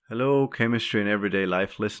Hello, Chemistry in Everyday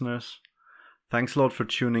Life listeners. Thanks a lot for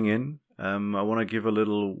tuning in. I want to give a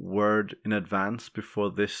little word in advance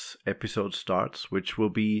before this episode starts, which will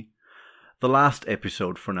be the last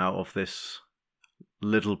episode for now of this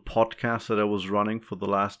little podcast that I was running for the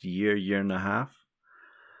last year and a half.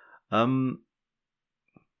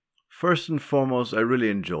 First and foremost, I really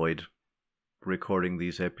enjoyed recording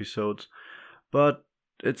these episodes, but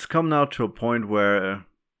it's come now to a point where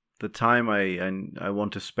the time I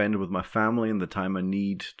want to spend with my family and the time I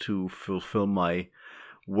need to fulfill my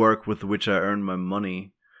work with which I earn my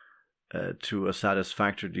money to a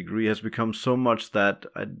satisfactory degree has become so much that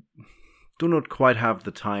I do not quite have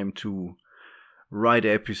the time to write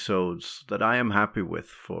episodes that I am happy with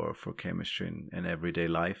for chemistry in everyday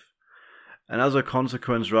life. And as a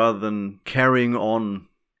consequence, rather than carrying on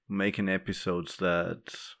making episodes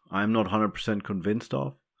that I'm not 100% convinced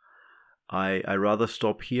of, I rather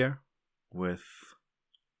stop here with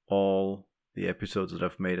all the episodes that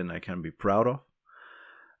I've made and I can be proud of.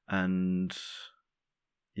 And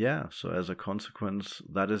yeah, so as a consequence,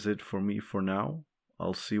 that is it for me for now.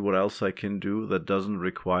 I'll see what else I can do that doesn't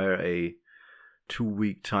require a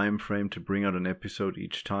 2-week time frame to bring out an episode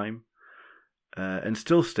each time, and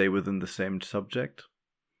still stay within the same subject.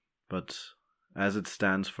 But as it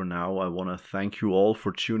stands for now, I want to thank you all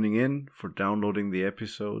for tuning in, for downloading the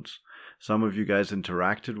episodes. Some of you guys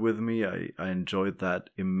interacted with me. I enjoyed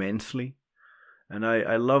that immensely. And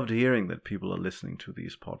I loved hearing that people are listening to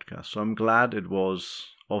these podcasts. So I'm glad it was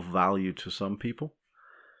of value to some people.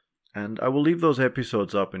 And I will leave those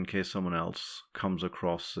episodes up in case someone else comes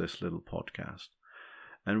across this little podcast.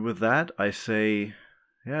 And with that, I say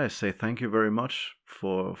thank you very much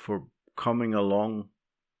for coming along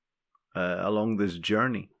this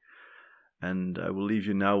journey. And I will leave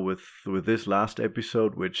you now with this last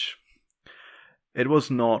episode, which it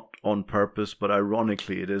was not on purpose, but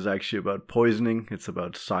ironically, it is actually about poisoning. It's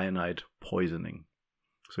about cyanide poisoning.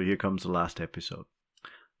 So here comes the last episode.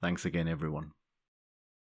 Thanks again, everyone.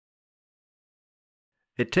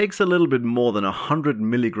 It takes a little bit more than 100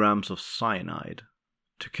 milligrams of cyanide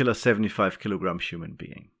to kill a 75 kilogram human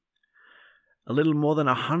being. A little more than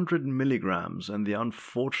 100 milligrams, and the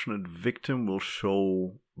unfortunate victim will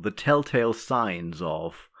show the telltale signs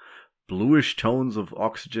of bluish tones of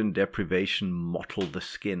oxygen deprivation mottle the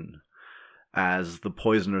skin, as The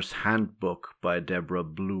Poisoner's Handbook by Deborah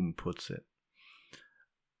Bloom puts it.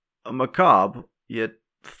 A macabre, yet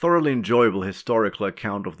thoroughly enjoyable historical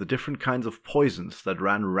account of the different kinds of poisons that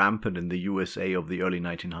ran rampant in the USA of the early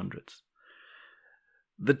 1900s.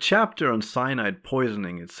 The chapter on cyanide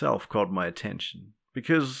poisoning itself caught my attention,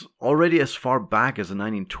 because already as far back as the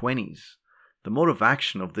 1920s, the mode of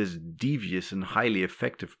action of this devious and highly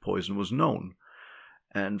effective poison was known,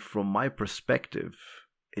 and from my perspective,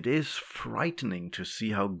 it is frightening to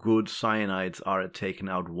see how good cyanides are at taking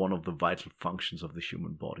out one of the vital functions of the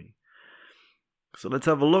human body. So let's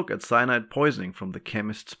have a look at cyanide poisoning from the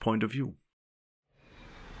chemist's point of view.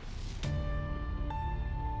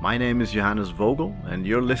 My name is Johannes Vogel, and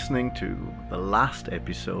you're listening to the last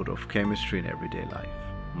episode of Chemistry in Everyday Life,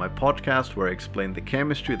 my podcast where I explain the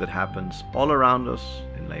chemistry that happens all around us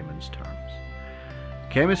in layman's terms.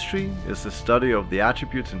 Chemistry is the study of the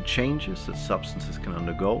attributes and changes that substances can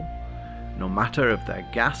undergo, no matter if they're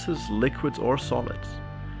gases, liquids, or solids.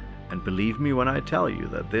 And believe me when I tell you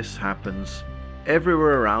that this happens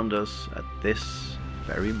everywhere around us at this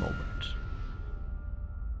very moment.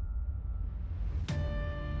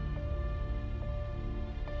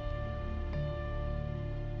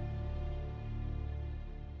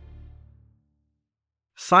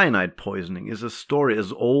 Cyanide poisoning is a story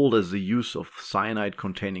as old as the use of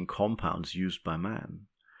cyanide-containing compounds used by man.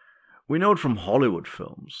 We know it from Hollywood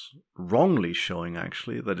films, wrongly showing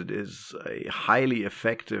actually that it is a highly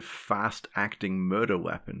effective, fast-acting murder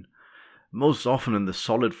weapon, most often in the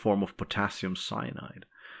solid form of potassium cyanide.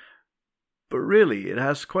 But really, it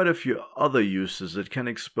has quite a few other uses that can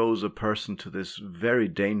expose a person to this very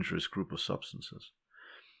dangerous group of substances.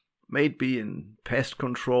 May it be in pest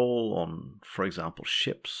control on, for example,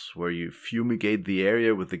 ships, where you fumigate the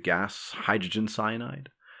area with the gas hydrogen cyanide,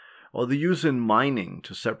 or the use in mining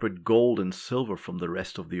to separate gold and silver from the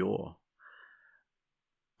rest of the ore.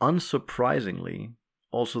 Unsurprisingly,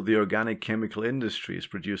 also the organic chemical industry is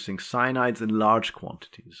producing cyanides in large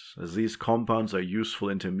quantities, as these compounds are useful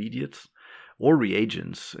intermediates or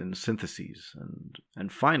reagents in syntheses.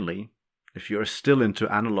 And finally, if you're still into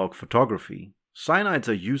analog photography, cyanides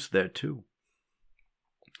are used there too.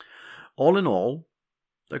 All in all,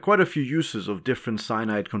 there are quite a few uses of different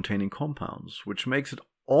cyanide-containing compounds, which makes it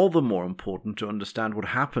all the more important to understand what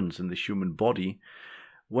happens in the human body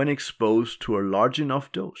when exposed to a large enough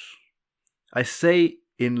dose. I say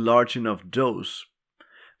in large enough dose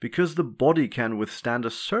because the body can withstand a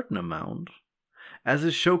certain amount, as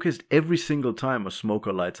is showcased every single time a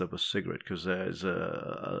smoker lights up a cigarette, because there's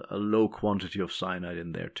a low quantity of cyanide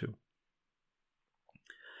in there too.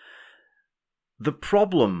 The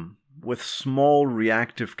problem with small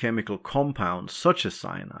reactive chemical compounds such as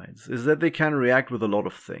cyanides is that they can react with a lot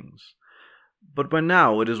of things. But by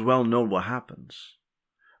now it is well known what happens.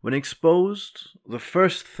 When exposed, the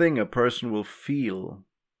first thing a person will feel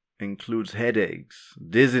includes headaches,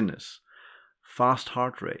 dizziness, fast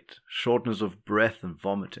heart rate, shortness of breath and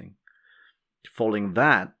vomiting. Following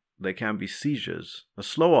that, there can be seizures, a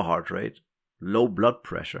slower heart rate, low blood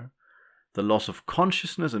pressure, the loss of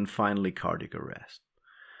consciousness, and finally cardiac arrest.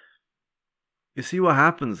 You see, what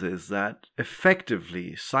happens is that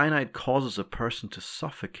effectively cyanide causes a person to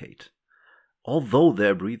suffocate, although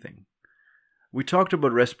they're breathing. We talked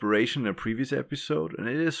about respiration in a previous episode, and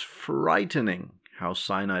it is frightening how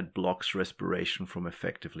cyanide blocks respiration from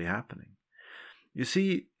effectively happening. You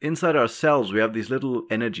see, inside our cells we have these little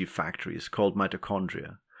energy factories called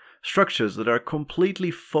mitochondria, structures that are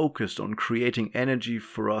completely focused on creating energy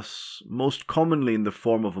for us, most commonly in the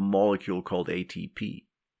form of a molecule called ATP.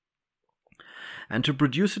 And to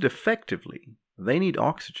produce it effectively, they need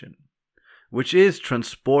oxygen, which is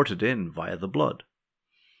transported in via the blood.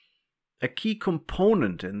 A key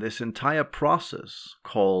component in this entire process,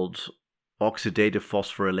 called oxidative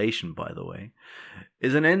phosphorylation, by the way,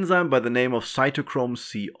 is an enzyme by the name of cytochrome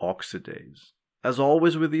C oxidase. As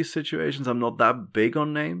always with these situations, I'm not that big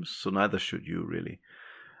on names, so neither should you really.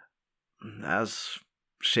 As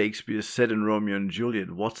Shakespeare said in Romeo and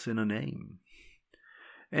Juliet, what's in a name?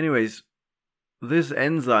 Anyways, this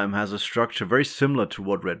enzyme has a structure very similar to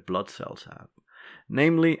what red blood cells have,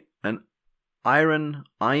 namely an iron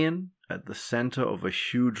ion at the center of a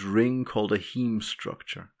huge ring called a heme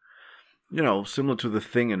structure. You know, similar to the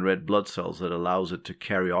thing in red blood cells that allows it to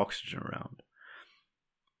carry oxygen around.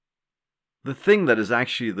 The thing that is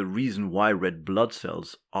actually the reason why red blood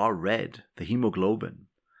cells are red, the hemoglobin.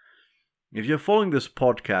 If you're following this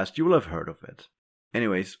podcast, you will have heard of it.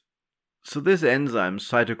 Anyways, so this enzyme,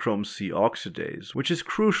 cytochrome C oxidase, which is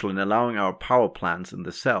crucial in allowing our power plants in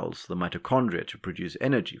the cells, the mitochondria, to produce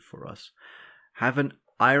energy for us, have an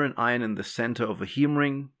iron ion in the center of a heme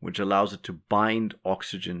ring, which allows it to bind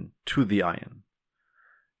oxygen to the ion.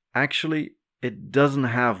 Actually, it doesn't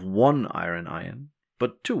have one iron ion,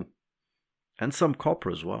 but two, and some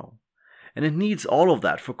copper as well. And it needs all of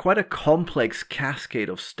that for quite a complex cascade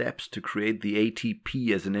of steps to create the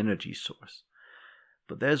ATP as an energy source.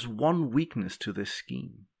 But there's one weakness to this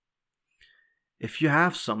scheme. If you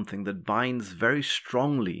have something that binds very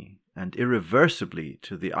strongly and irreversibly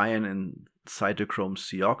to the ion in cytochrome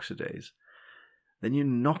C oxidase, then you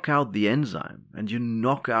knock out the enzyme and you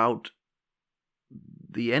knock out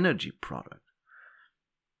the energy product.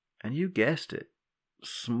 And you guessed it,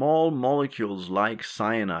 small molecules like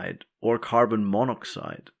cyanide or carbon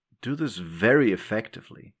monoxide do this very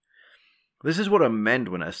effectively. This is what I meant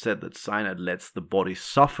when I said that cyanide lets the body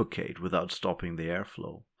suffocate without stopping the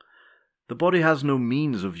airflow. The body has no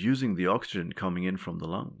means of using the oxygen coming in from the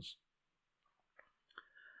lungs.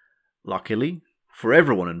 Luckily, for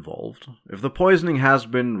everyone involved, if the poisoning has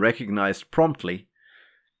been recognized promptly,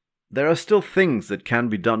 there are still things that can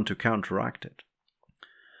be done to counteract it.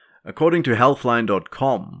 According to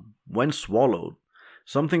Healthline.com, when swallowed,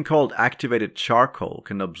 something called activated charcoal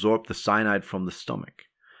can absorb the cyanide from the stomach.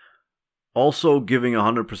 Also, giving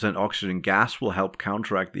 100% oxygen gas will help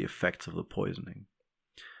counteract the effects of the poisoning.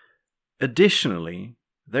 Additionally,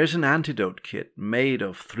 there's an antidote kit made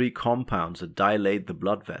of 3 compounds that dilate the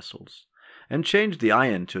blood vessels and change the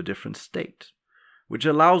ion to a different state, which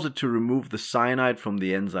allows it to remove the cyanide from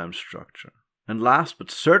the enzyme structure. And last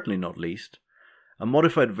but certainly not least, a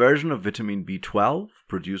modified version of vitamin B12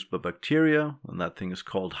 produced by bacteria, and that thing is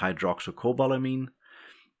called hydroxycobalamin,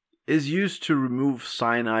 is used to remove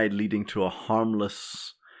cyanide, leading to a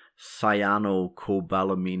harmless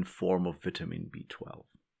cyanocobalamin form of vitamin B12.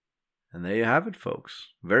 And there you have it, folks.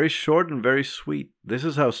 Very short and very sweet. This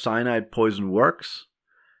is how cyanide poison works,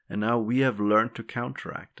 and now we have learned to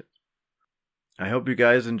counteract it. I hope you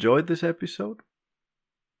guys enjoyed this episode.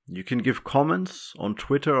 You can give comments on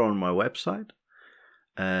Twitter or on my website.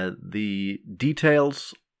 The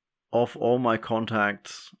details of all my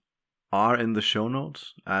contacts are in the show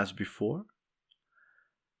notes, as before.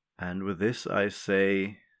 And with this, I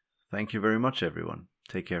say thank you very much, everyone.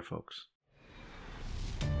 Take care, folks.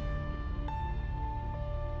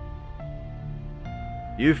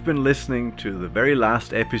 You've been listening to the very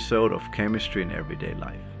last episode of Chemistry in Everyday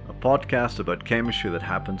Life, a podcast about chemistry that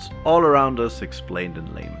happens all around us, explained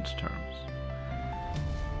in layman's terms.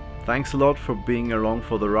 Thanks a lot for being along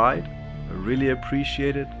for the ride. I really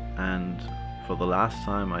appreciate it, and for the last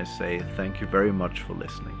time I say thank you very much for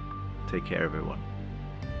listening. Take care, everyone.